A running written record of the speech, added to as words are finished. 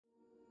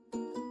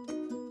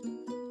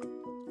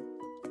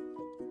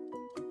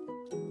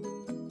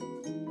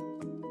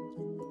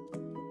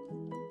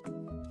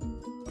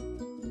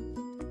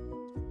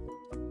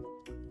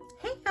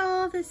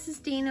this is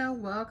Dina.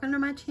 Welcome to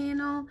my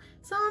channel.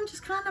 So I'm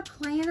just kind of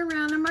playing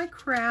around in my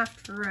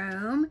craft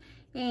room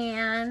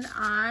and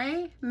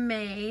I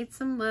made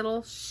some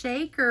little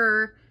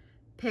shaker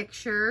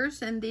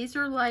pictures, and these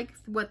are like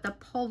what the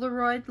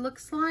Polaroid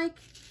looks like.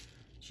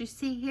 As you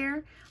see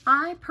here,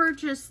 I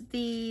purchased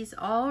these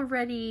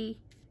already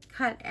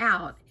cut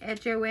out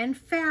at Joann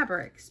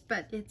Fabrics,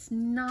 but it's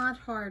not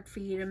hard for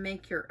you to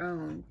make your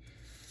own.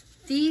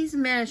 These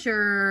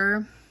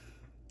measure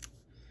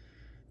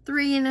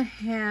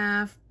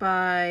 3.5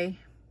 by,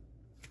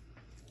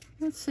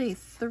 let's see,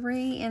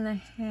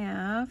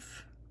 3.5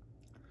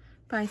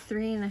 by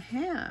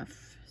 3.5.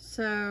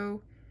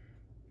 So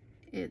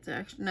it's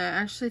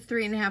actually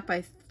 3.5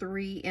 by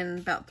 3 and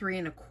about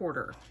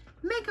 3.25.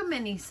 Make them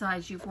any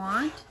size you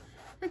want.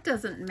 It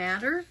doesn't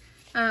matter.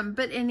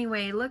 But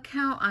anyway, look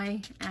how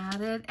I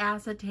added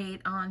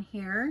acetate on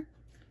here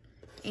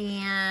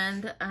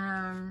and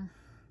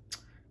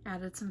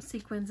added some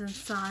sequins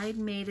inside,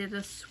 made it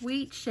a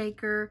sweet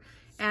shaker,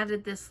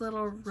 added this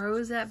little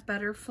rosette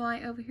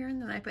butterfly over here,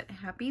 and then I put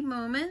happy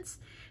moments.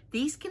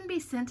 These can be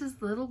sent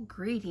as little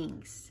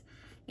greetings.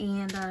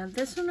 And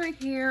this one right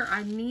here,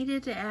 I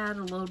needed to add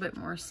a little bit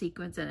more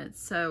sequins in it,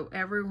 so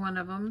every one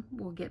of them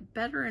will get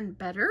better and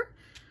better.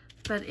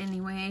 But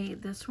anyway,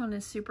 this one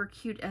is super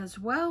cute as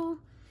well.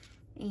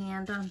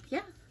 And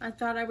yeah, I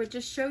thought I would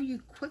just show you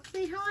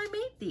quickly how I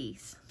made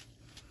these.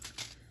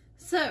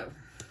 So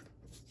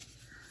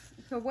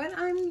what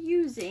I'm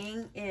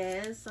using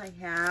is I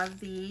have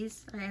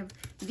these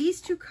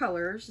two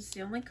colors. It's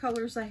the only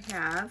colors I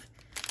have.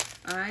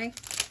 I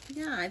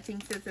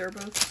think that they're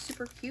both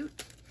super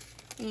cute.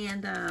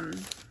 And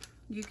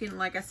you can,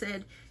 like I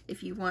said,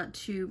 if you want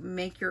to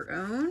make your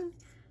own,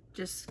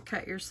 just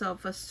cut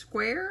yourself a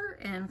square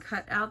and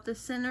cut out the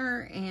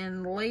center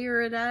and layer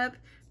it up.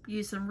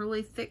 Use some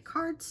really thick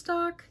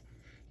cardstock,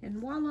 and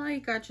voila, you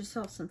got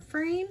yourself some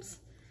frames.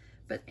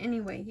 But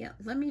anyway, yeah,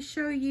 let me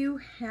show you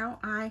how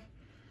I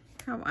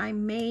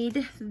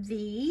made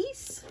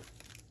these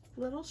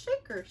little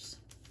shakers.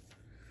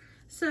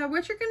 So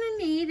what you're going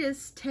to need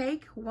is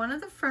take one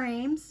of the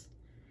frames,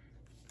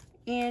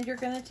 and you're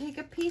going to take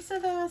a piece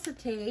of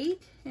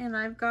acetate, and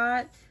I've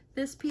got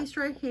this piece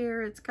right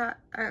here. It's got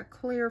a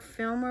clear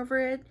film over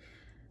it.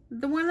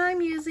 The one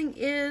I'm using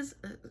is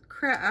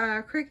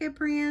Cricut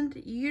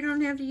brand. You don't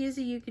have to use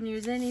it. You can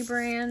use any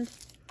brand.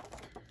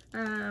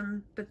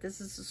 But this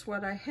is just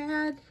what I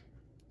had.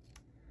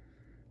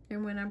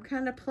 And when I'm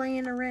kind of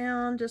playing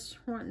around, just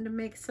wanting to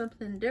make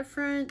something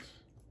different,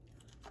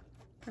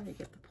 let me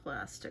get the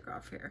plastic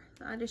off here.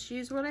 I just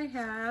use what I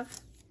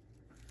have.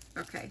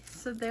 Okay,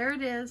 so there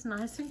it is,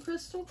 nice and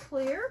crystal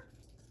clear.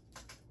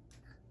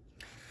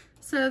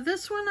 So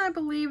this one I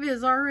believe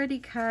is already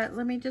cut.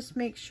 Let me just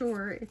make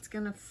sure it's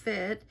gonna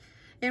fit.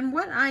 And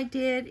what I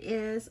did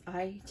is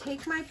I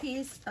take my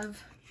piece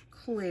of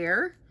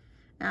clear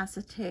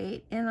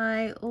acetate and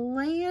I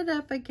lay it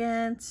up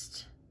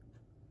against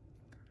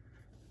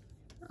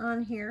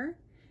on here,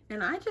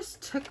 and I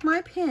just took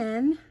my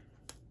pen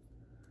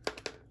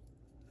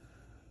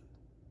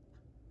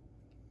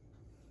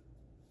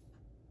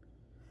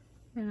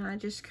and I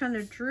just kind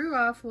of drew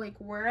off like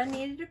where I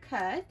needed to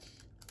cut,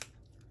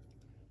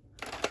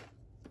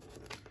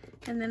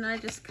 and then I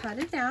just cut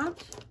it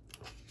out,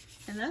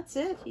 and that's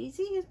it,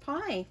 easy as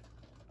pie.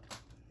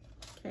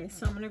 Okay,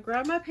 so I'm going to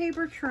grab my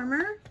paper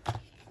trimmer.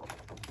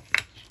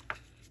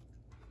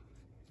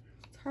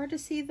 It's hard to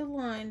see the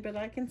line, but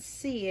I can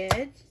see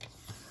it.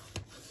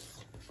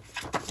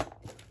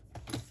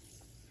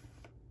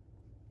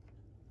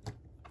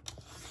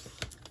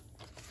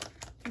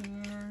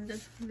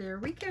 And there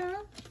we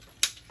go.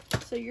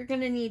 So you're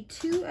going to need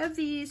 2 of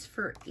these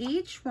for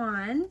each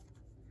one,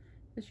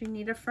 because you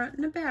need a front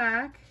and a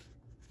back.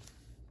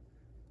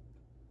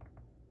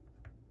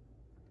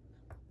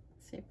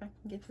 Let's see if I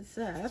can get this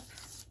up.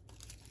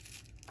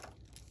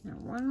 Now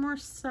one more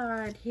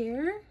side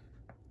here.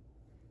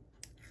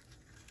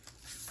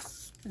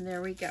 And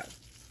there we go.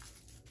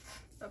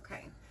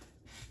 Okay.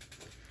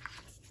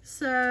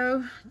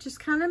 So just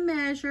kind of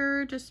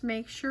measure, just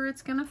make sure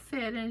it's going to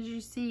fit. As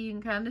you see, you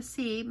can kind of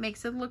see, it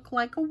makes it look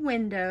like a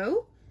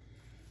window.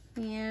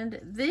 And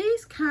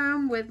these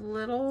come with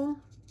little,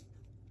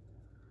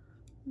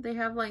 they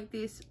have like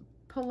these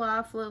pull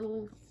off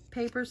little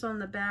papers on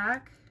the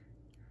back.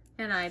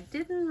 And I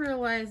didn't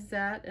realize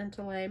that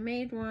until I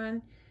made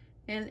one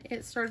and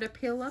it started to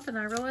peel up, and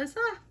I realized,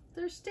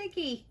 they're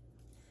sticky.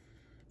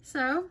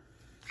 So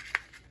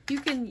you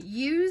can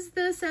use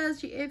this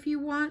as if you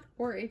want,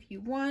 or if you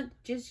want,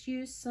 just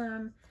use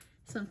some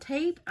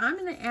tape. I'm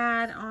going to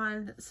add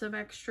on some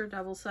extra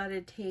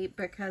double-sided tape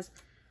because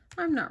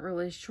I'm not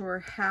really sure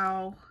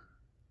how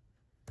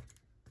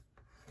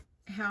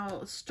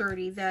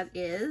sturdy that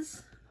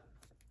is.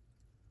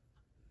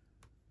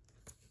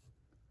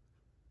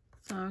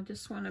 So I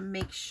just want to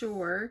make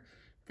sure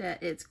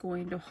that it's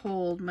going to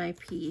hold my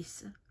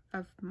piece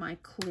of my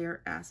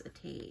clear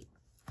acetate.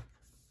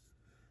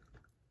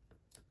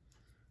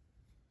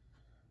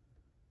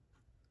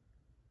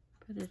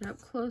 Put it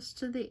up close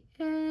to the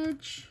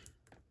edge.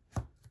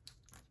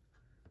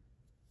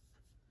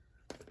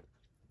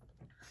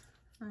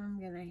 I'm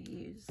gonna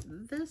use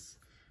this,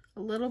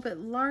 a little bit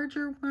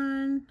larger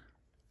one.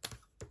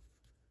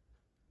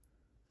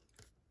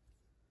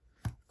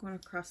 Going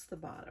across the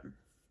bottom.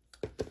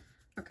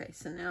 Okay,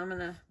 so now I'm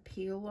gonna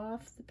peel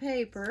off the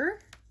paper.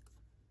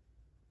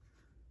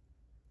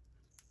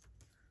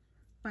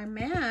 My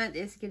mat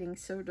is getting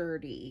so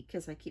dirty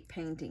because I keep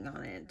painting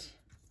on it.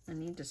 I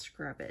need to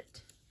scrub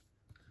it.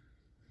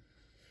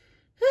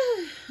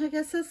 I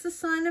guess that's the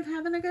sign of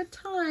having a good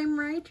time,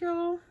 right,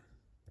 y'all?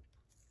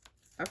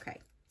 Okay,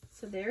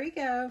 so there you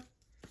go.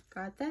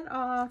 Got that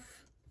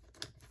off.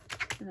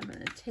 And I'm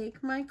going to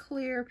take my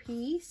clear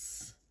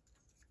piece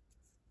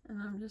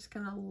and I'm just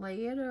going to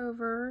lay it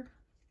over.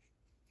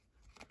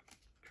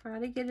 Try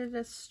to get it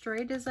as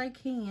straight as I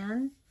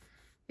can.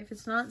 If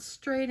it's not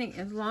straight,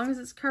 as long as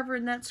it's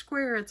covering that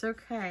square, it's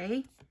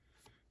okay.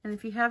 And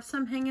if you have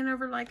some hanging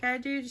over like I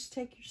do, just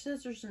take your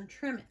scissors and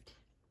trim it.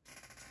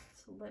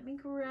 So let me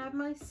grab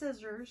my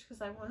scissors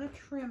because I want to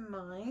trim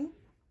mine.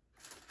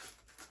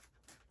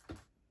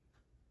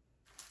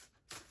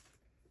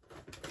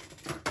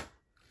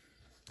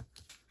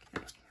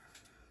 Okay.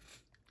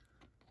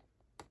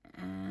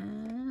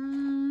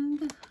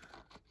 And I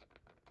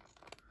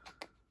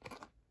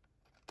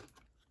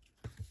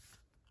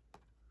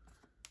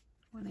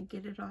want to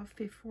get it off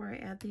before I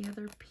add the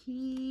other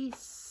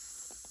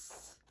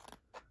piece.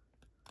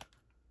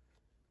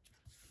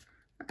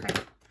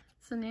 Okay.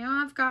 So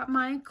now I've got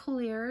my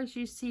clear. As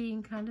you see, you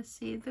can kind of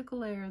see the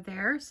glare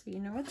there, so you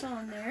know what's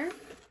on there.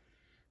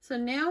 So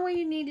now what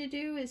you need to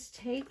do is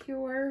take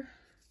your,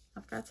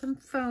 I've got some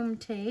foam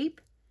tape,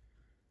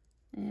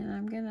 and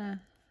I'm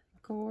gonna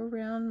go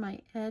around my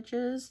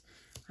edges.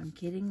 I'm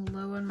getting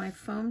low on my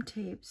foam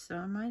tape, so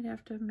I might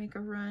have to make a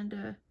run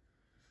to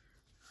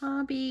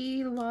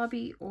Hobby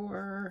Lobby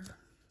or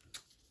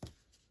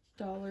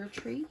Dollar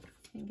Tree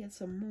and get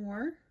some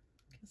more,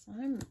 because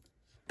I'm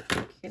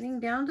getting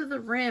down to the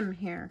rim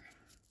here.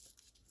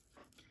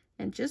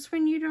 And just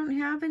when you don't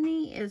have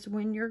any is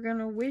when you're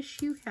gonna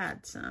wish you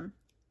had some.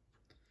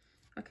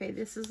 Okay,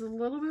 this is a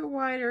little bit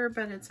wider,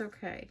 but it's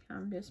okay.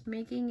 I'm just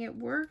making it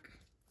work.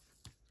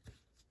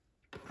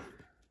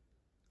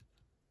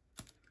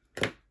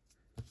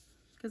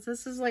 Because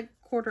this is like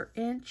 1/4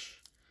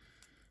 inch.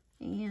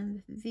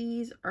 And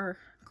these are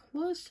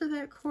close to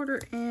that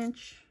 1/4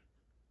 inch.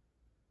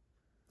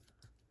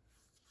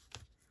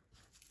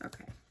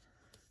 Okay.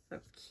 So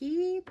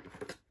keep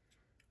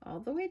all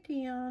the way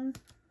down,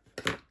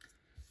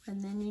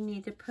 and then you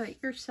need to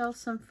put yourself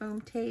some foam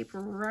tape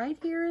right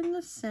here in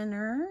the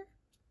center.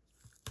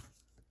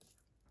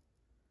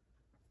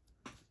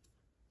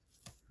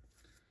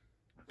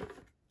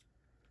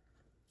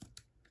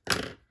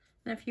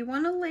 Now if you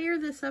want to layer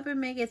this up and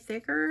make it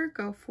thicker,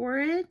 go for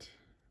it.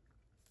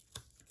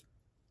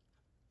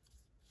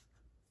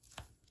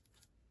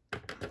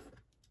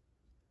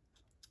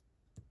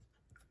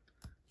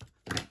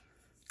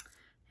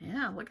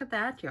 Yeah, look at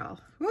that, y'all.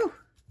 Woo!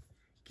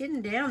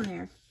 Getting down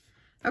there.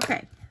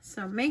 Okay,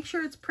 so make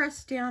sure it's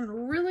pressed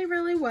down really,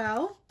 really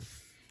well.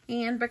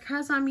 And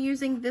because I'm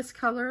using this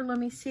color, let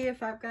me see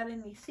if I've got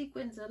any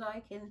sequins that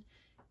I can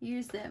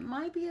use that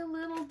might be a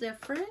little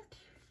different.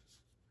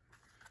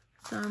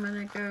 So I'm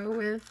going to go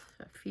with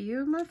a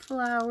few of my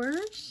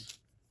flowers.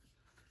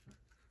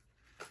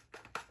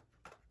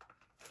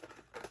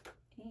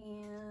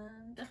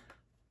 And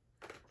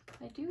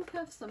I do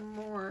have some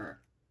more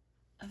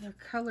other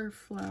color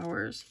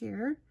flowers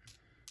here.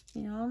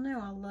 You all know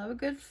I love a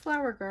good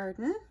flower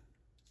garden.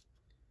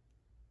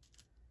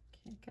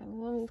 Okay, got a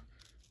little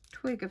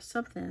twig of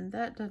something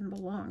that doesn't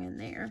belong in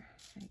there.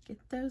 Okay,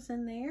 get those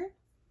in there.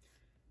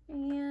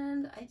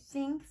 And I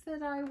think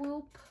that I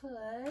will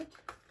put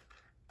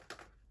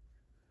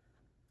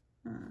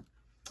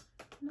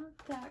not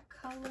that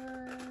color.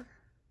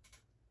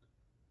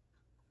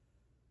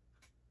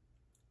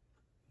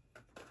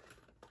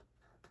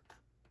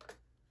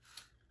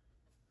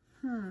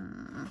 I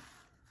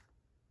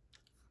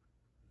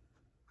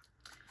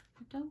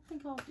don't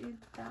think I'll do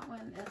that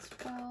one as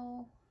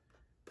well.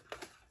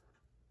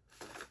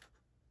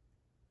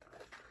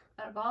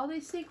 Out of all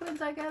these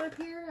sequins I got up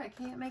here, I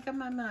can't make up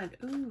my mind.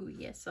 Ooh,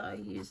 yes, I'll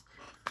use,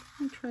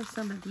 let me try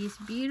some of these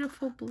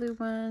beautiful blue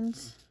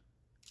ones.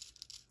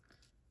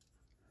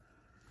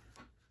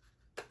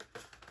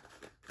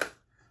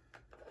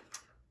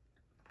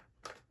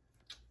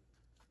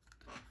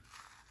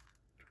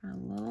 Try a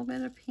little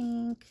bit of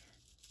pink.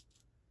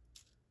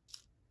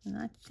 And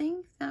I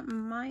think that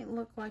might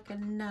look like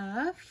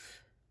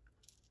enough.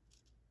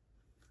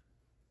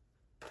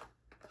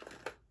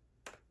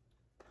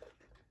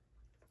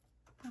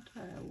 I'll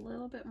try a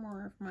little bit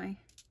more of my,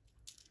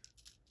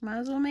 might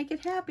as well make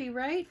it happy,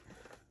 right?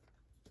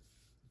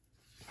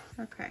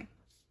 Okay.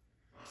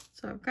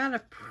 So I've got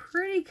a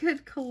pretty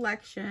good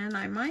collection.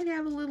 I might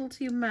have a little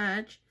too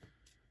much.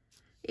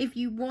 If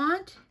you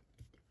want,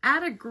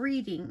 add a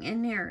greeting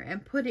in there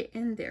and put it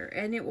in there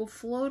and it will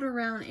float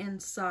around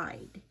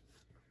inside.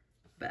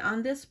 But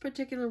on this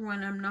particular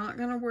one, I'm not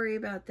going to worry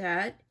about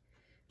that.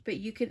 but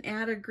you can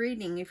add a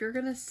greeting. If you're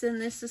gonna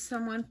send this to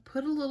someone,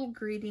 put a little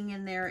greeting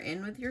in there,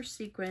 in with your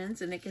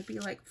sequins, and it could be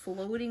like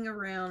floating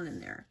around in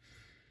there.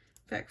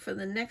 In fact, for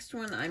the next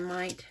one, I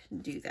might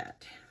do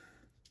that.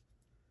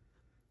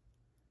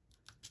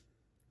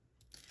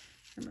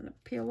 I'm gonna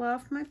peel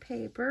off my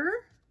paper.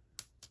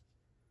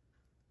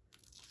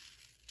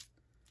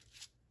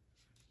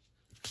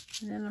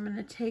 And then I'm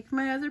gonna take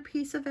my other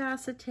piece of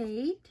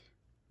acetate.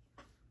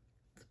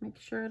 Let's make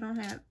sure I don't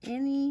have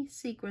any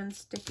sequins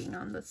sticking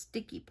on the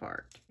sticky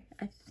part.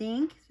 I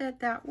think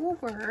that will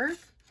work.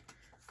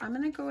 I'm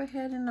gonna go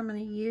ahead and I'm gonna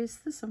use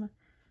this. I'm gonna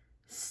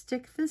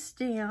stick this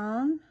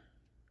down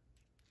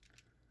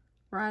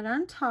right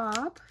on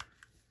top.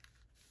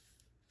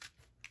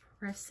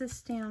 Press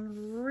this down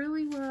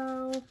really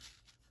well.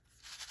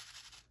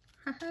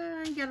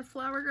 Haha, you got a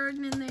flower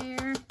garden in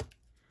there.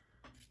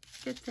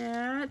 Get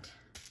that.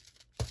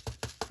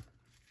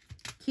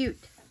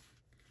 Cute.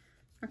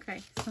 Okay,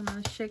 so I'm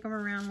going to shake them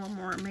around a little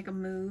more and make a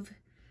move.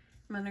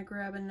 I'm going to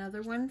grab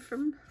another one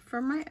from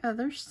my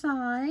other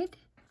side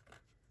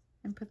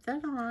and put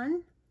that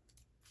on.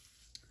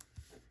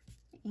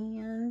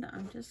 And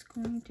I'm just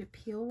going to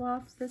peel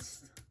off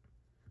this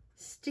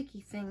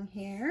sticky thing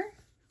here.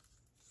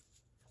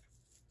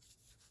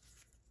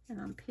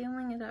 And I'm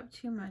peeling it up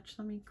too much.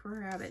 Let me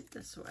grab it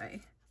this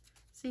way.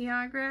 See how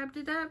I grabbed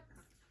it up?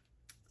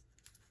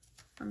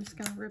 I'm just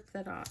going to rip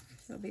that off.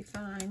 It'll be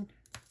fine.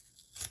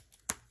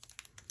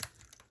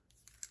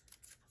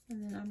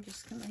 And then I'm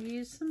just going to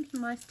use some of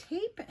my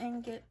tape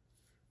and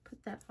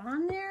put that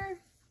on there.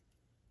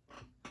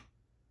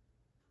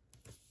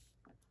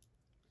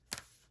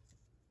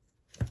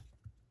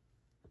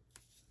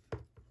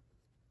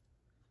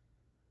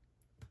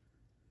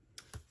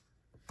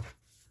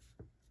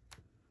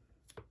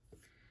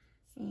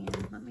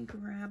 And let me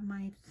grab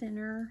my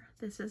thinner.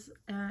 This is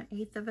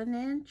 1/8 of an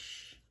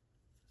inch.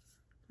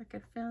 If I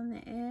could find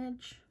the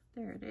edge.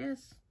 There it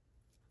is.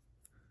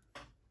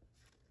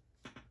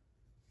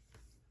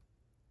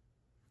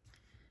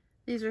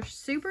 These are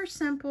super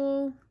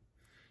simple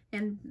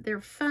and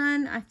they're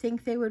fun. I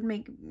think they would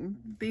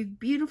be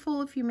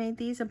beautiful if you made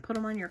these and put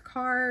them on your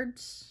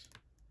cards.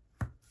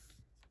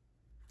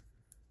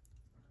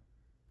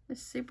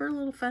 It's super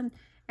little fun.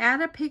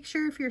 Add a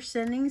picture if you're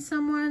sending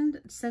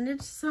someone. Send it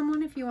to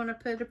someone if you want to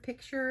put a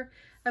picture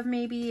of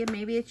maybe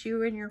it's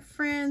you and your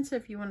friends.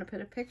 If you want to put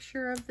a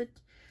picture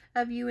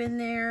of you in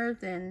there,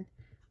 then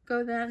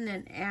go that and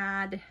then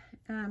add.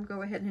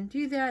 Go ahead and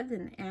do that.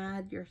 Then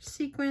add your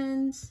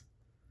sequins.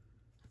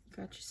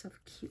 Got yourself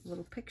a cute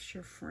little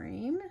picture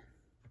frame.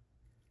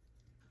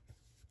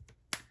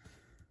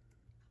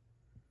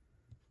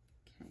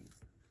 Okay.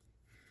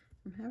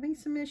 I'm having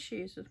some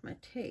issues with my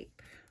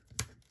tape.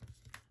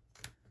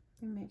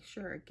 Let me make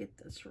sure I get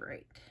this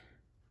right.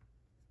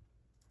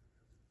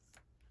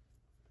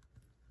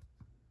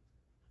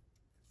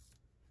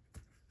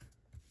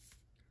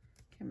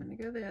 Okay, I'm going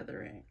to go the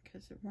other end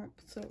because it won't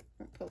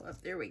pull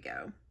up. There we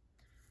go.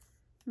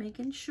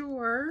 Making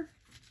sure.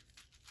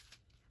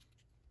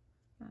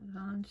 Got it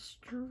on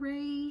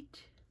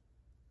straight.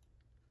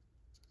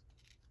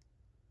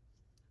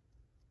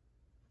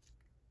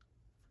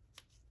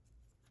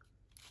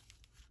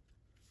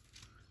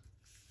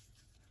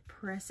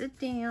 Press it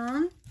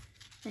down.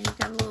 And you've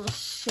got a little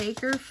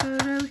shaker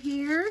photo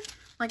here.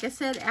 Like I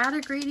said, add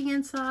a greeting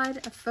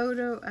inside, a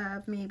photo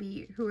of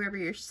maybe whoever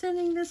you're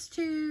sending this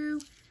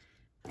to.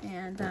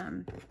 And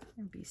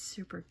it'd be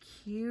super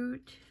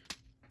cute.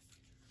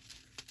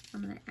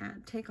 I'm going to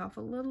take off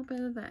a little bit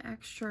of the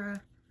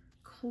extra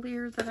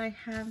clear that I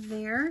have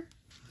there.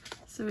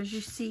 So as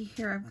you see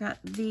here, I've got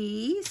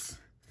these.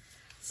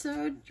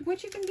 So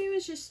what you can do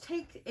is just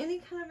take any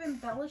kind of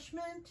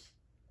embellishment.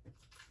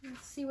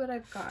 Let's see what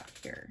I've got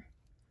here.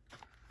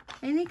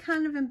 Any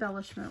kind of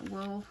embellishment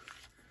will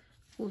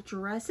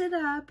dress it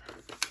up.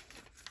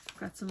 I've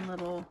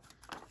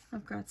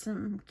got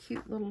some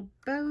cute little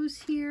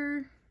bows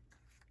here.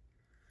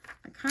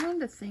 I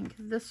kind of think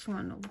this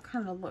one will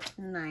kind of look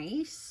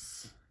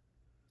nice.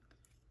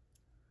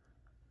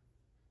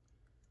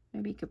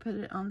 Maybe you could put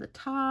it on the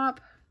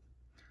top.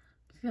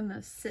 I'm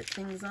gonna sit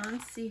things on,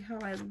 see how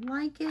I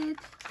like it.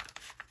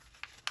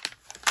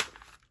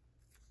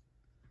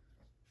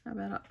 How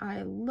about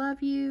I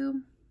love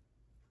you?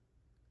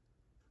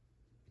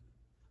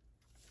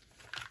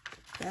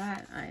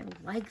 That I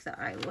like the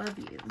I love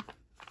you.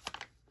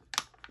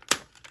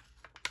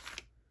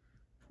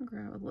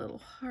 Grab a little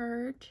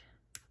heart.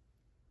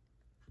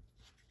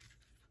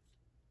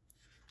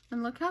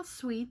 And look how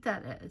sweet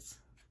that is.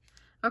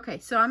 Okay,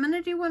 so I'm going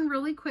to do one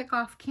really quick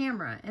off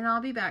camera and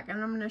I'll be back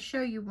and I'm going to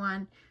show you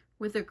one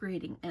with a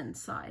greeting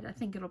inside. I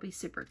think it'll be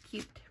super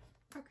cute.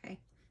 Okay,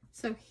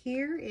 so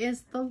here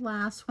is the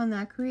last one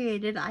that I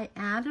created. I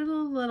added a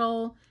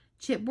little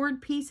chipboard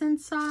piece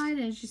inside.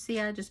 As you see,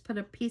 I just put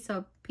a piece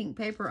of pink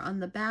paper on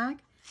the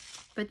back.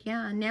 But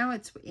yeah, now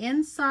it's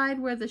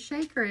inside where the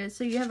shaker is.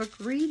 So you have a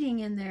greeting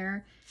in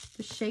there.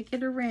 Just shake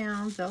it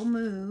around, they'll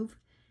move.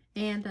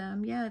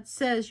 And yeah, it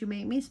says, you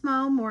make me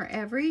smile more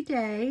every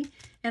day.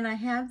 And I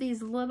have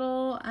these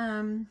little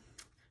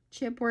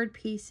chipboard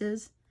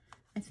pieces.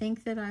 I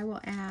think that I will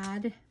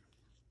add,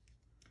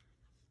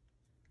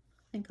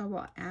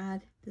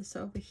 this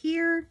over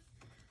here.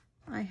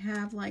 I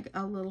have like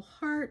a little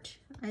heart.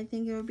 I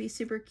think it would be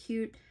super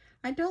cute.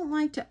 I don't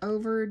like to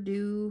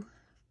overdo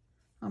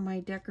on my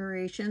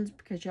decorations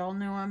because y'all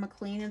know I'm a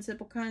clean and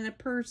simple kind of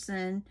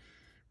person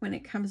when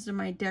it comes to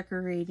my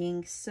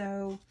decorating.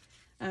 So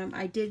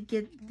I did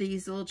get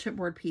these little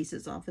chipboard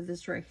pieces off of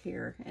this right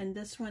here. And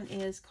this one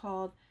is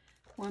called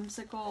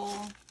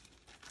Whimsical.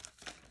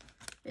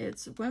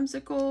 It's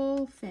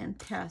Whimsical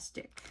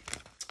Fantastic.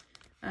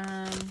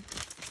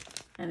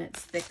 And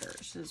it's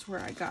Thickers is where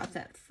I got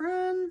that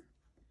from.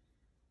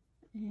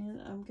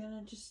 And I'm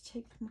gonna just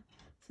take,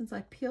 since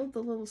I peeled the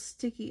little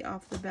sticky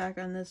off the back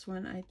on this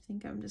one, I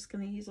think I'm just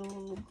gonna use a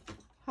little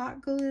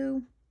hot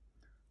glue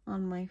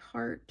on my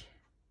heart.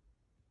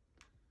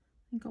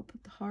 I think I'll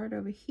put the heart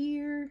over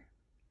here.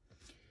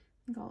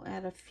 I think I'll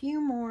add a few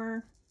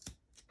more.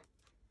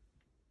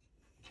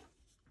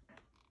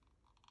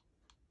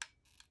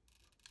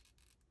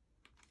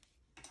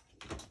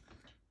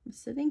 I'm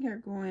sitting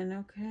here going,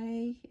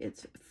 okay,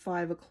 it's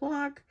 5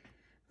 o'clock.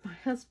 My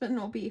husband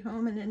will be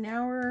home in an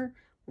hour.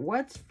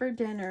 What's for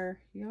dinner,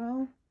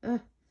 y'all? I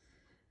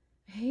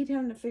hate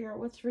having to figure out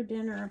what's for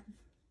dinner.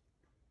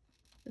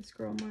 This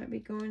girl might be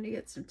going to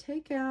get some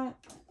takeout.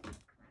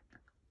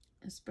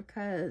 It's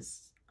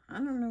because I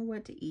don't know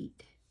what to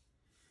eat.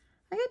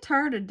 I get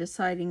tired of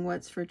deciding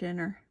what's for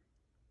dinner.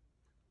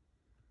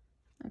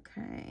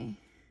 Okay.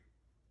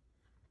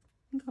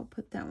 I think I'll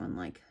put that one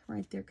like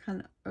right there,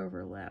 kind of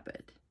overlap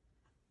it.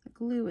 The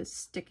glue is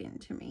sticking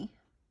to me.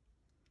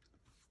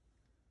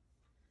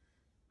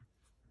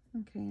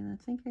 Okay, and I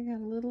think I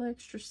got a little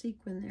extra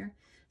sequin there.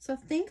 So I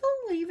think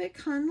I'll leave it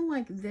kind of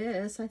like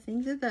this. I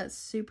think that that's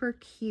super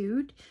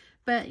cute.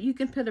 But you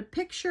can put a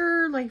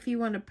picture, like if you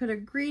want to put a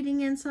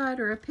greeting inside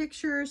or a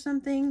picture or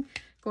something,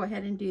 go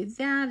ahead and do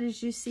that.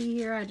 As you see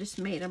here, I just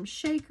made them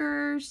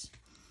shakers.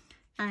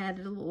 I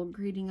added a little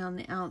greeting on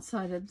the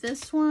outside of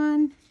this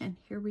one. And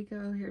here we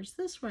go. Here's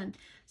this one.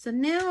 So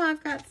now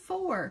I've got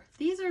 4.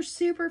 These are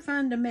super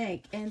fun to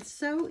make and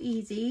so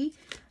easy.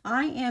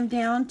 I am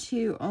down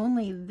to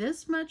only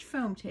this much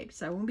foam tape.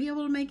 So I won't be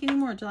able to make any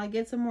more until I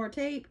get some more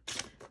tape.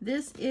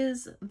 This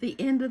is the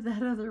end of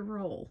that other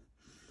roll.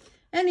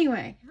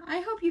 Anyway,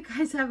 I hope you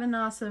guys have an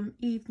awesome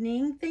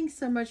evening. Thanks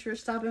so much for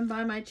stopping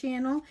by my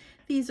channel.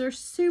 These are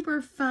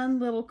super fun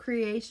little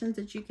creations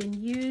that you can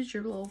use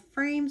your little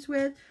frames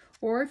with.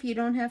 Or if you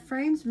don't have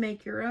frames,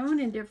 make your own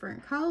in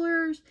different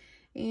colors.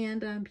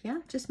 And yeah,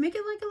 just make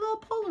it like a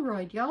little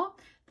Polaroid, y'all.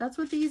 That's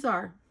what these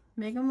are.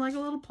 Make them like a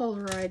little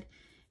Polaroid.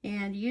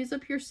 And use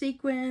up your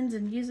sequins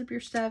and use up your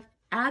stuff.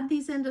 Add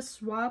these into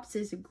swaps.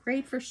 These are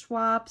great for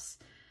swaps.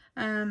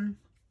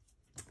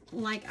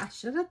 Like, I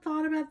should have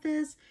thought about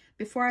this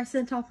before I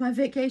sent off my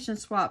vacation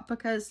swap,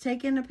 because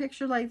taking a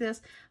picture like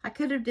this, I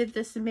could have did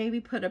this and maybe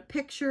put a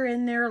picture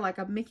in there like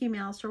a Mickey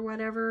Mouse or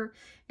whatever,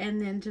 and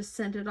then just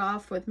sent it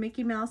off with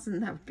Mickey Mouse,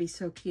 and that would be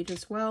so cute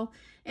as well.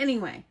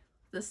 Anyway,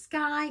 the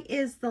sky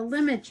is the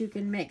limit. You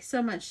can make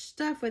so much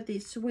stuff with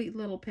these sweet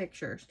little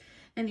pictures.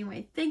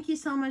 Anyway, thank you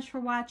so much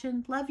for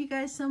watching. Love you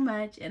guys so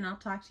much, and I'll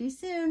talk to you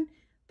soon.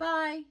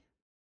 Bye.